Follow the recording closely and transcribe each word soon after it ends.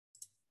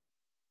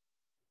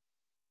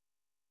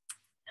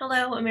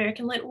Hello,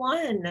 American Lit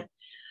 1.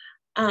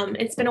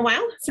 It's been a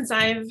while since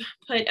I've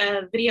put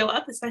a video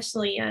up,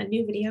 especially a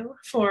new video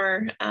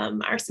for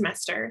our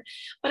semester,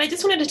 but I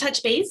just wanted to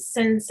touch base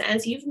since,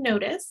 as you've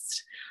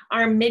noticed,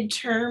 our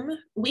midterm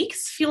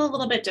weeks feel a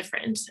little bit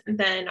different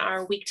than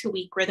our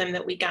week-to-week rhythm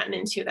that we've gotten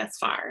into thus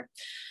far.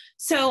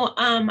 So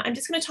I'm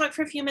just going to talk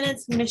for a few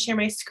minutes. I'm going to share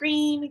my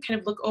screen, kind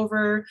of look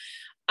over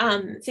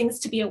things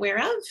to be aware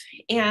of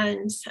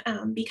and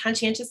be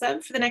conscientious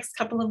of for the next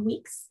couple of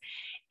weeks.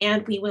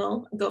 And we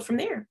will go from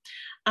there.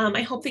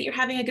 I hope that you're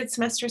having a good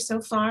semester so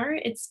far.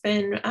 It's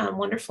been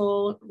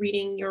wonderful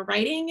reading your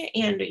writing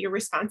and your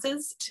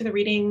responses to the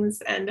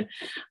readings and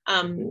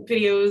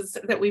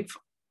videos that we've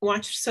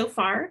watched so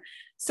far.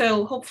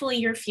 So hopefully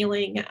you're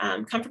feeling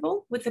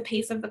comfortable with the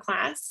pace of the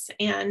class.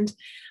 And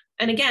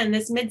again,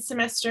 this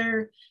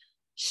mid-semester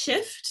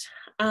shift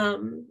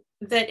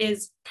that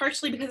is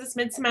partially because it's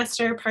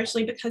mid-semester,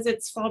 partially because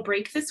it's fall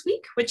break this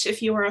week, which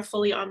if you are a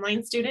fully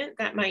online student,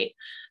 that might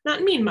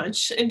not mean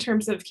much in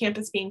terms of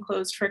campus being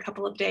closed for a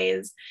couple of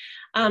days.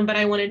 But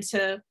I wanted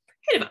to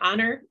kind of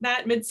honor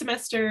that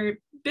mid-semester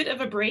bit of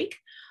a break.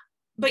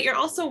 But you're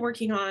also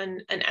working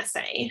on an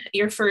essay,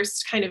 your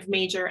first kind of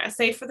major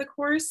essay for the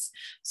course.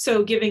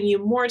 So giving you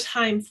more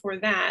time for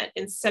that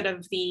instead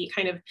of the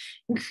kind of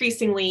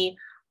increasingly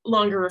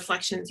longer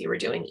reflections you were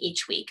doing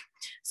each week.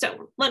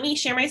 So let me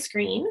share my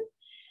screen.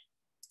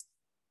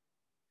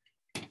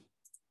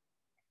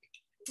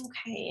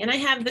 Okay, and I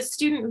have the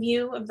student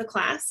view of the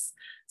class.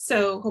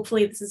 So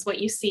hopefully this is what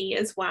you see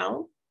as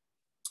well.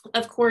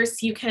 Of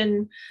course, you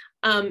can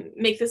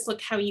make this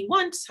look how you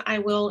want. I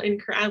will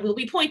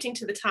be pointing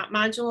to the top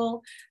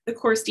module, the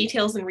course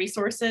details and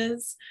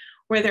resources,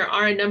 where there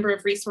are a number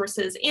of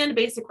resources and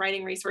basic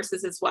writing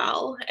resources as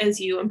well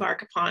as you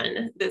embark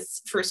upon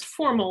this first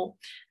formal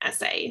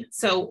essay.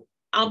 So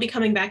I'll be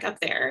coming back up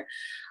there.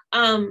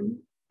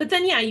 But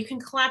then, yeah, you can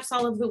collapse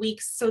all of the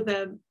weeks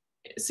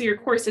so your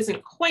course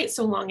isn't quite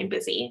so long and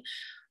busy.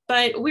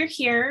 But we're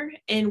here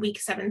in week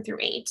 7 through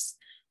 8.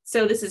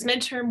 So this is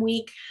midterm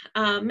week.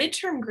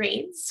 Midterm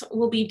grades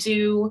will be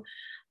due,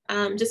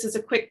 just as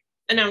a quick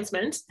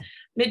announcement,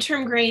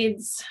 midterm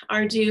grades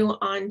are due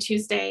on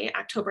Tuesday,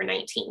 October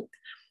 19th.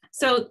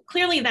 So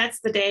clearly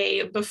that's the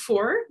day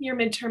before your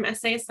midterm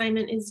essay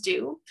assignment is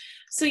due.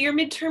 So your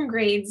midterm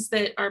grades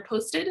that are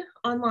posted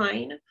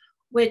online,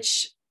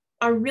 which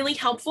are really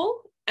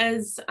helpful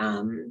as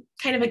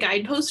kind of a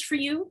guidepost for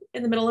you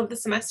in the middle of the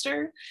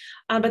semester,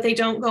 but they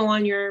don't go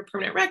on your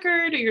permanent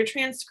record or your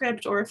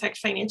transcript or affect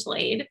financial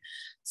aid.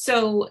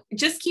 So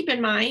just keep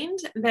in mind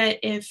that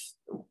if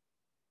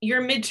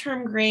your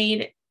midterm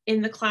grade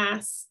in the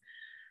class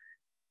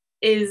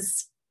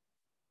is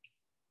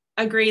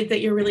a grade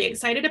that you're really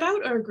excited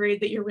about or a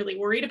grade that you're really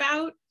worried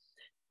about,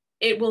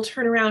 it will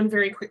turn around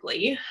very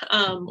quickly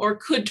or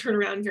could turn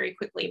around very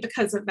quickly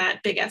because of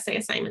that big essay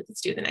assignment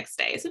that's due the next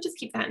day. So just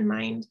keep that in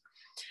mind.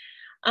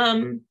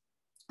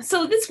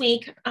 So this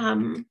week,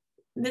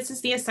 this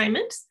is the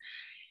assignment.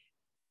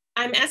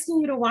 I'm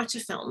asking you to watch a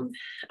film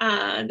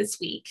this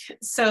week.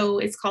 So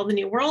it's called The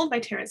New World by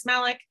Terrence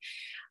Malick.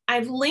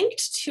 I've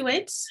linked to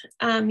it.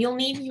 You'll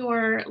need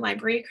your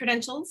library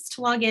credentials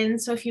to log in.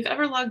 So if you've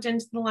ever logged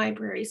into the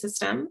library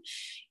system,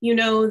 you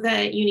know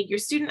that you need your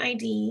student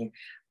ID.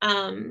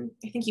 I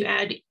think you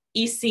add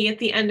EC at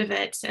the end of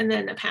it and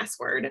then a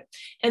password.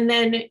 And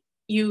then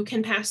you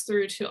can pass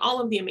through to all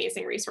of the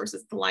amazing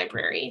resources at the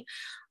library.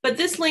 But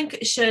this link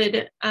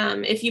should,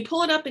 if you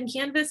pull it up in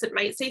Canvas, it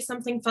might say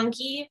something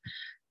funky.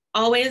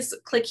 Always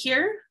click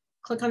here,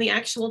 click on the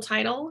actual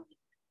title,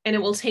 and it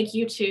will take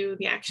you to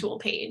the actual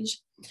page.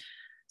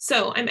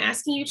 So I'm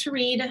asking you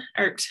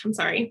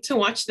to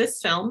watch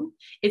this film.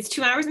 It's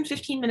 2 hours and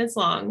 15 minutes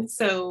long.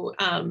 So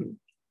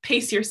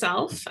pace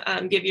yourself,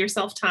 give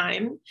yourself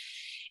time.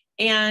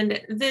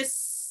 And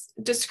this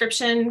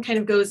description kind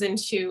of goes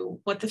into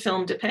what the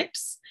film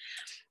depicts.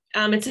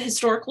 It's a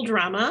historical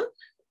drama,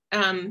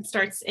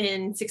 starts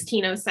in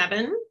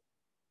 1607.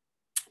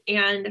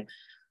 And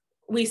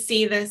we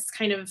see this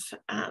kind of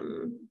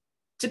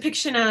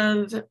depiction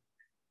of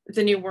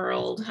the New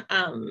World.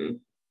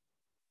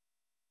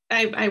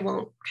 I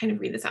won't kind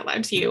of read this out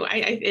loud to you.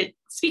 It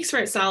speaks for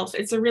itself.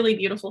 It's a really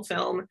beautiful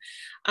film.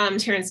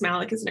 Terrence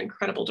Malick is an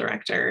incredible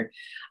director.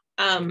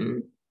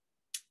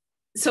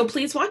 So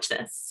please watch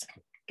this.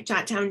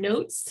 Jot down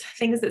notes,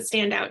 things that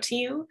stand out to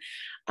you.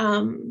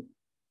 And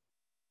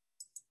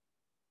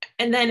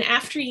then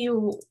after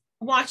you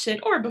watch it,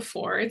 or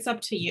before, it's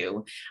up to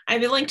you,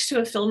 I've linked to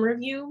a film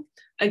review.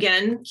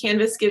 Again,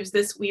 Canvas gives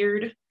this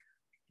weird,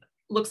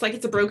 looks like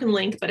it's a broken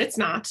link, but it's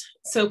not.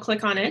 So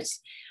click on it.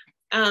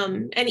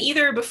 And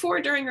either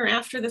before, during, or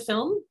after the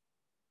film,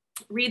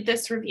 read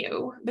this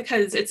review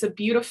because it's a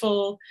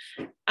beautiful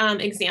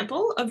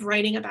example of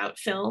writing about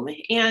film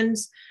and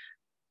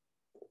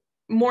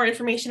more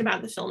information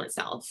about the film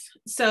itself.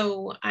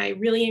 So I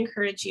really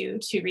encourage you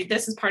to read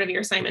this as part of your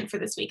assignment for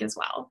this week as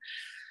well.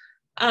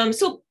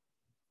 So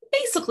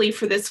basically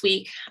for this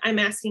week, I'm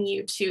asking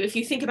you to, if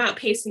you think about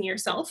pacing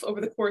yourself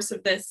over the course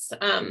of this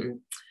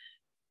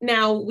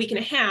now week and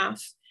a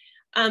half,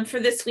 for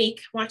this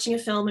week, watching a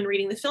film and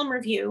reading the film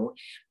review.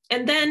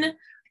 And then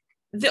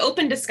the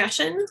open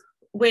discussion,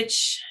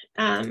 which,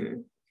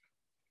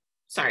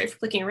 sorry for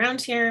clicking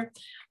around here.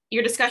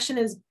 Your discussion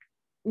is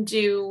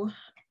due,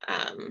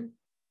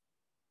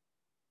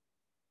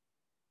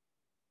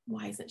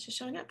 why isn't it just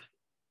showing up?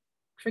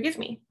 Forgive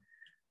me.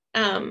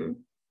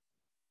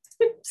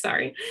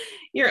 Sorry.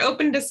 Your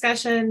open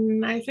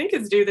discussion, I think,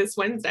 is due this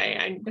Wednesday.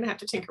 I'm gonna have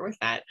to tinker with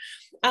that.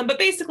 But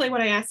basically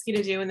what I ask you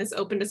to do in this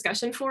open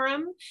discussion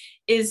forum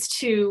is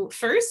to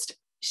first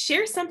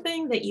share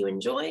something that you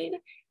enjoyed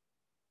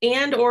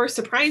and or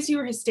surprised you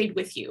or has stayed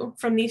with you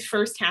from the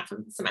first half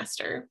of the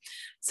semester.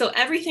 So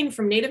everything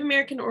from Native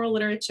American oral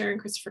literature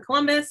and Christopher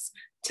Columbus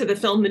to the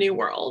film The New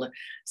World.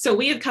 So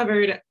we have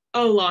covered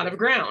a lot of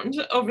ground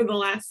over the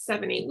last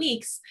 7-8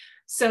 weeks.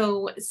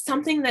 So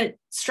something that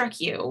struck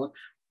you,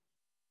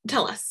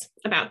 tell us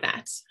about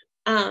that.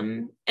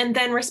 And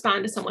then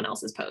respond to someone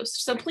else's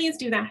post. So please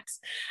do that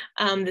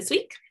this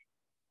week.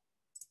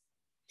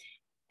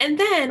 And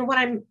then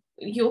what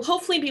you'll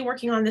hopefully be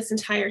working on this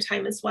entire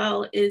time as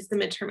well is the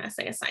midterm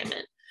essay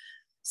assignment.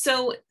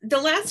 So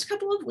the last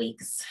couple of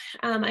weeks,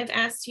 I've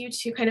asked you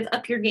to kind of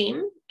up your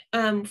game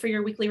for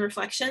your weekly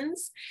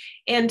reflections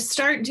and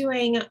start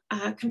doing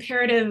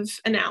comparative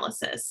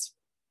analysis.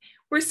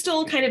 We're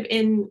still kind of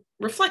in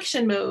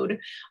reflection mode,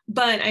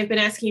 but I've been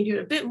asking you to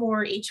do a bit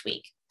more each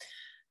week.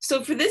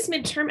 So for this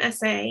midterm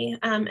essay,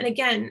 and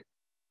again,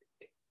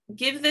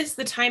 give this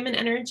the time and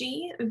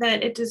energy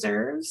that it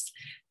deserves.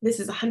 This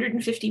is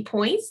 150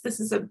 points. This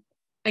is,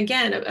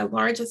 again, a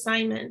large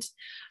assignment.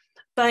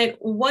 But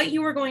what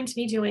you are going to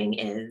be doing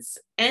is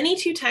any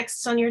 2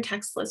 texts on your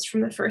text list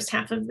from the first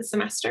half of the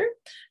semester,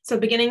 so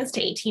beginnings to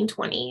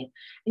 1820,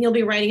 and you'll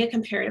be writing a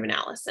comparative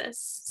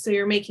analysis. So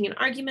you're making an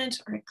argument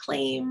or a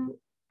claim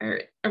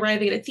or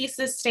arriving at a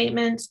thesis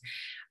statement,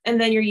 and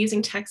then you're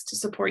using text to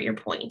support your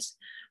point.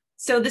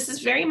 So this is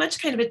very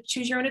much kind of a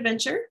choose your own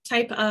adventure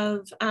type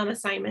of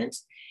assignment.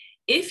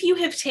 If you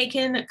have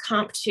taken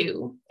Comp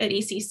 2 at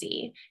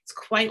ECC, it's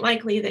quite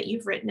likely that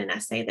you've written an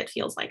essay that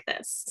feels like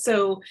this.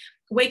 So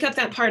wake up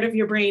that part of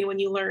your brain when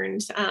you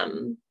learned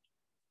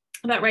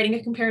about writing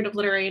a comparative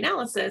literary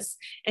analysis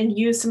and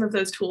use some of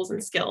those tools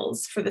and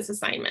skills for this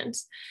assignment.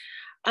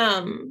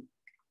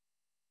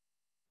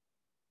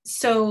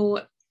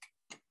 So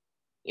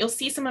you'll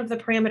see some of the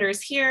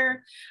parameters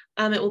here.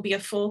 It will be a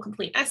full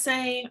complete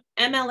essay,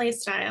 MLA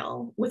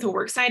style, with a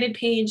works cited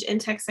page and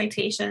text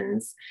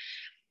citations.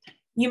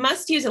 You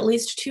must use at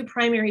least 2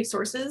 primary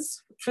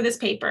sources for this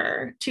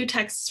paper, 2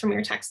 texts from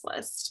your text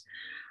list.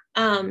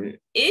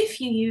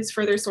 If you use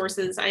further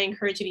sources, I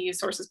encourage you to use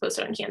sources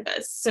posted on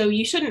Canvas. So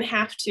you shouldn't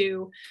have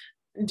to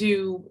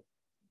do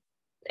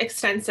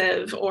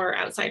extensive or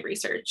outside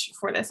research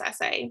for this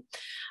essay.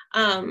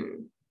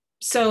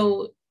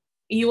 So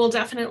you will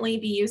definitely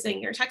be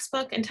using your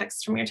textbook and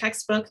texts from your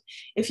textbook.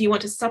 If you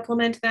want to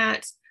supplement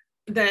that,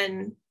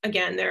 then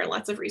again, there are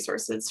lots of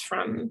resources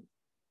from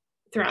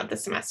throughout the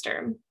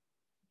semester.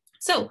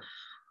 So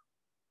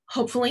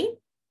hopefully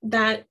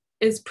that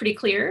is pretty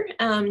clear.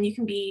 You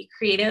can be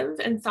creative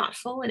and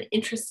thoughtful and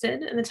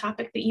interested in the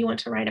topic that you want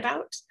to write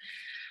about.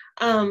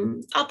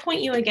 I'll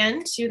point you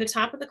again to the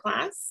top of the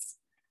class.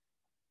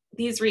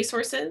 These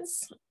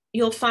resources,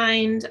 you'll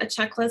find a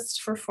checklist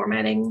for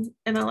formatting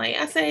MLA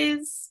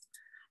essays.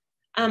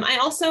 I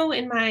also,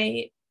 in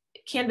my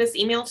Canvas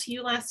email to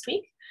you last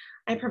week,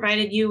 I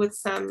provided you with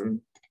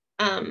some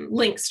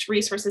links to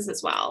resources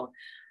as well.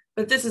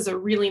 But this is a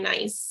really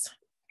nice,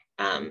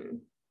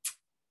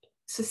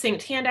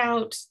 succinct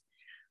handout.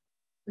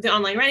 The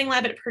online writing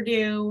lab at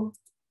Purdue.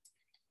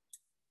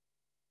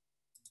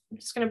 I'm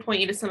just going to point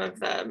you to some of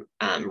the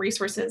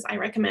resources I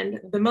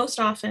recommend the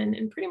most often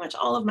in pretty much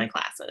all of my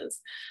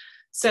classes.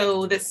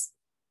 So this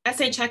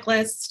essay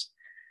checklist,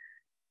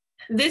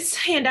 this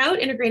handout,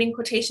 integrating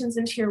quotations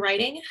into your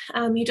writing,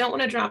 you don't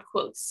want to drop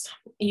quotes.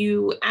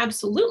 You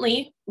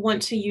absolutely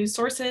want to use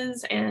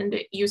sources and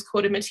use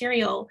quoted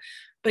material,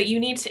 but you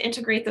need to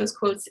integrate those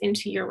quotes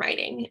into your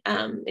writing,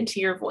 into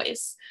your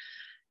voice.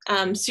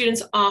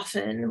 Students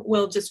often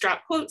will just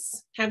drop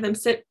quotes, have them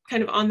sit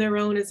kind of on their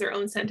own as their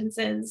own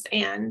sentences,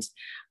 and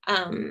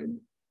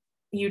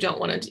you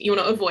want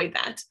to avoid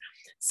that.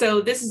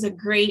 So this is a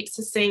great,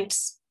 succinct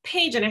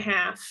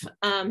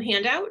 1.5-page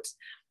handout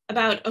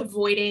about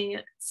avoiding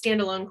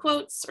standalone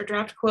quotes or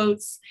dropped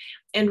quotes,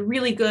 and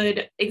really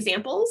good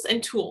examples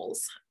and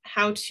tools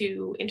how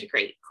to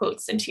integrate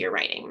quotes into your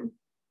writing.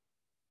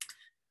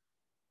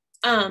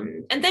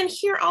 And then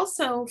here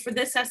also for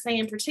this essay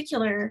in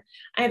particular,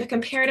 I have a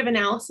comparative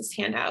analysis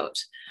handout.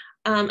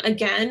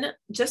 Again,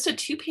 just a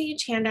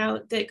 2-page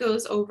handout that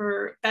goes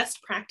over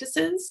best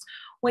practices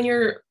when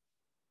you're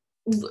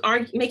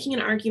making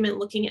an argument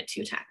looking at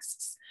 2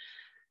 texts.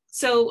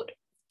 So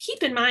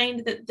keep in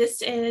mind that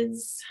this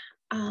is,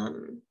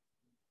 I'm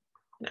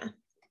gonna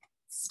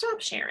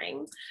stop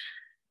sharing,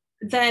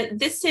 that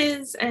this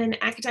is an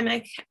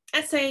academic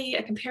essay,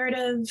 a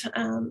comparative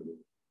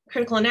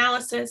critical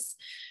analysis.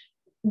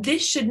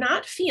 This should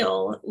not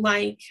feel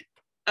like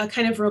a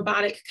kind of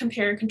robotic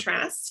compare and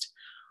contrast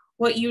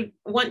What you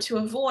want to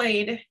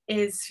avoid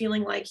is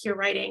feeling like you're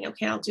writing,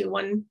 okay, I'll do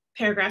one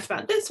paragraph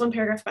about this, one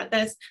paragraph about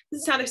this.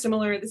 This is how they're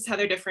similar. This is how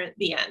they're different,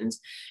 the end.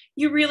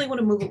 You really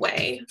want to move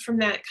away from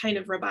that kind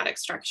of robotic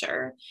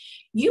structure.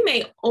 You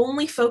may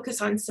only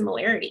focus on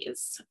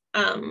similarities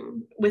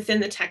within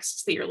the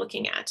texts that you're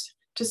looking at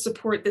to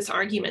support this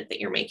argument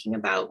that you're making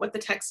about what the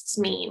texts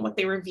mean, what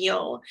they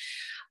reveal.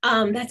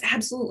 That's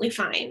absolutely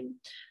fine.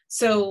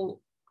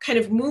 So kind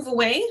of move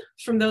away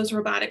from those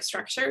robotic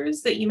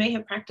structures that you may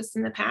have practiced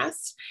in the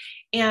past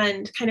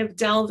and kind of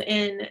delve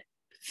in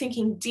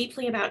thinking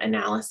deeply about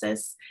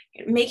analysis,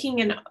 making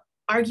an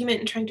argument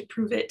and trying to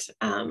prove it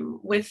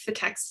with the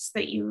texts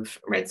that you've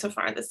read so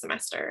far this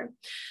semester.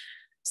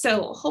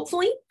 So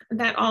hopefully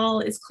that all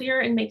is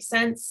clear and makes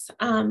sense.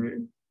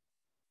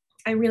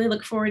 I really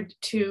look forward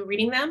to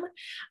reading them.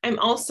 I'm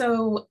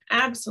also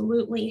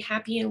absolutely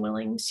happy and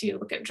willing to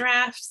look at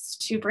drafts,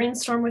 to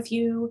brainstorm with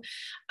you,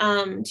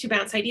 to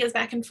bounce ideas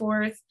back and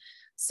forth.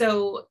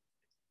 So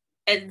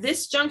at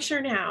this juncture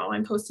now,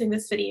 I'm posting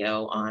this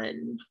video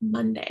on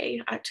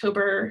Monday,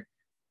 October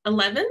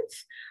 11th.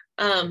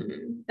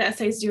 The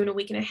essay is due in a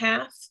week and a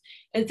half.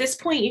 At this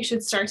point, you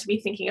should start to be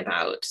thinking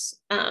about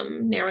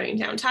narrowing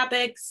down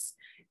topics,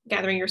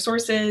 gathering your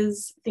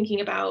sources, thinking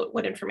about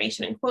what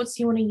information and quotes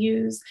you want to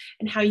use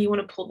and how you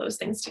want to pull those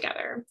things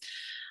together.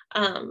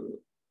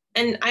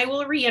 And I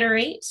will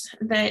reiterate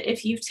that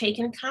if you've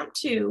taken Comp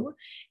 2,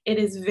 it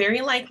is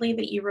very likely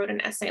that you wrote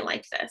an essay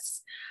like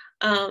this.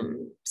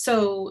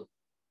 So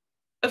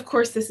of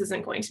course, this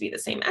isn't going to be the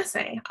same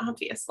essay,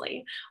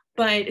 obviously,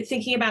 but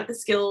thinking about the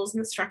skills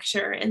and the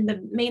structure and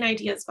the main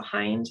ideas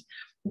behind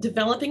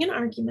developing an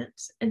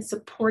argument and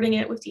supporting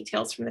it with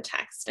details from the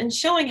text and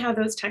showing how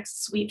those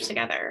texts weave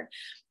together.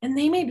 And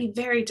they may be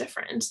very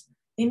different.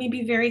 They may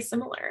be very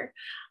similar.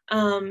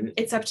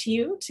 It's up to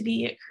you to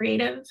be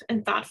creative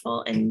and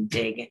thoughtful and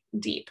dig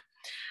deep.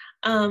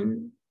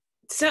 And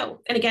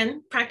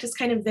again, practice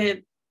kind of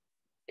the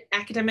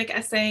academic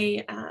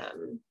essay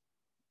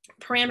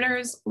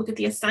parameters, look at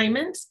the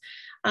assignment.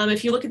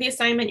 If you look at the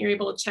assignment, you're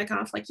able to check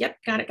off like, yep,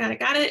 got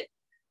it.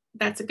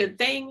 That's a good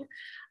thing.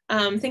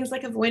 Things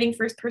like avoiding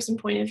first person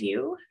point of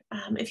view.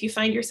 If you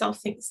find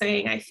yourself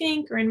saying, I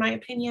think, or in my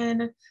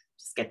opinion,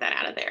 just get that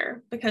out of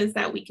there because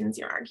that weakens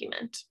your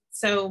argument.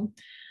 So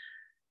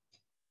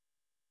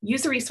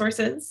use the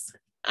resources.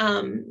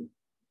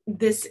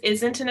 This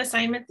isn't an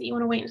assignment that you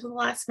want to wait until the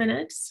last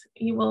minute.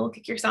 You will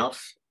kick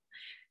yourself.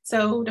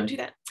 So don't do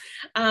that.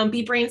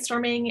 Be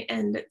brainstorming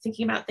and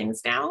thinking about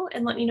things now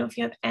and let me know if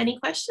you have any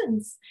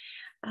questions.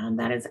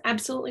 That is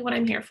absolutely what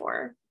I'm here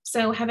for.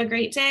 So have a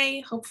great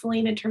day.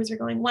 Hopefully midterms are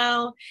going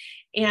well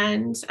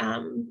and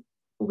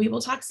we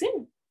will talk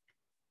soon.